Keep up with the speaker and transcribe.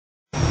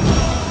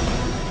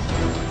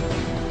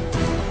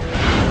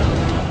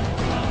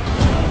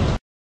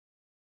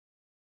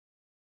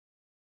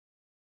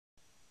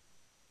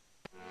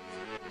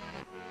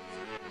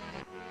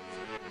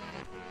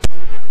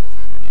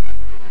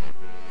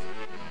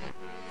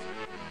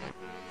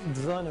The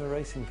design of a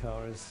racing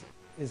car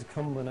is a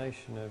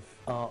combination of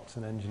art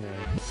and engineering.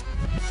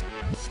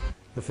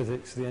 The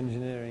physics, the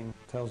engineering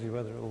tells you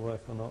whether it will work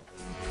or not.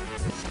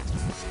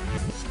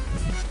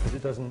 But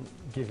it doesn't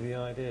give the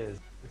ideas,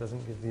 it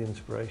doesn't give the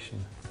inspiration.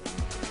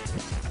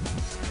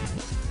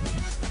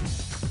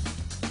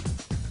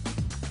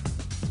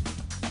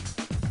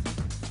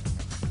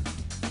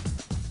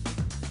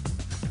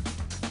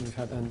 We've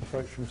had an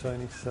approach from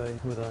Tony to say,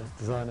 would I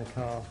design a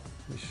car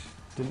which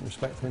didn't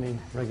respect any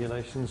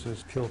regulations,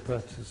 was pure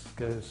purposes,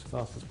 go as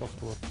fast as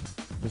possible.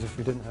 Because if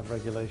we didn't have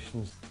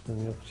regulations,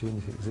 then the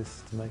opportunity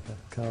exists to make a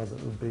car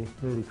that would be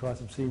really quite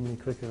obscenely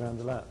quick around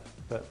the lap,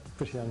 but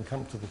pretty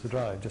uncomfortable to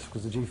drive just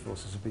because the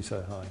G-forces would be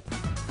so high.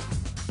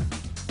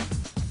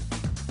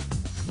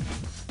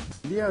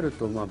 リアル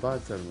とバー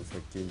チャルの接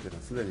近というの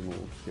はすでにもう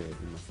起きてい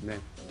ますね。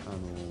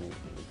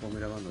フォーミ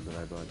ュラ1のド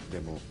ライバー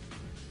でも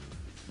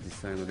実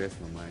際のレース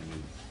の前に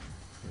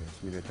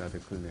シミュレーターで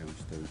訓練を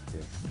してい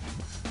て。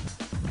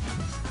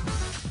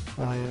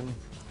I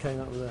came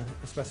up with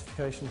a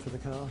specification for the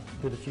car,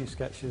 did a few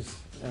sketches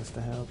as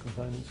to how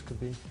components could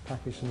be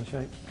packaged in the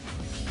shape.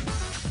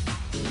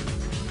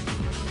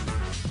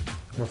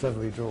 Whatever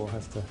we draw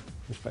has to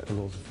respect the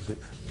laws of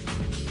physics.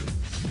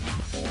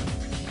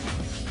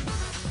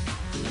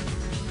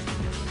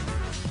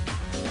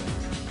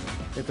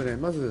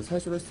 まず最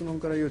初の質問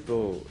から言う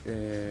と、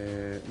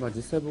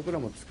実際僕ら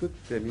も作っ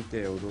てみ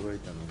て驚い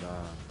たの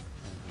が、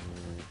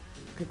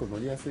結構乗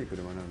りやすい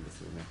車なんで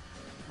すよね。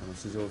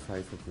史上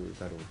最速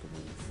だろうと思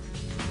い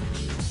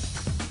ます。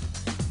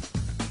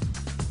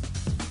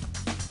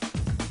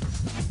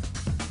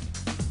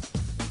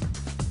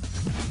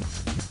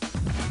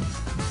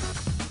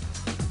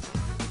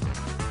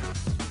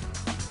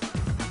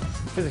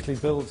Physically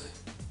build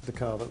the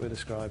car that we're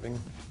describing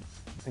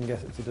and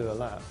get it to do a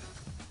lap.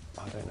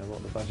 I don't know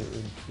what the budget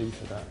would be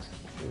for that.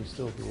 It would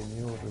still be in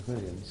the order of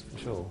millions, for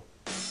sure.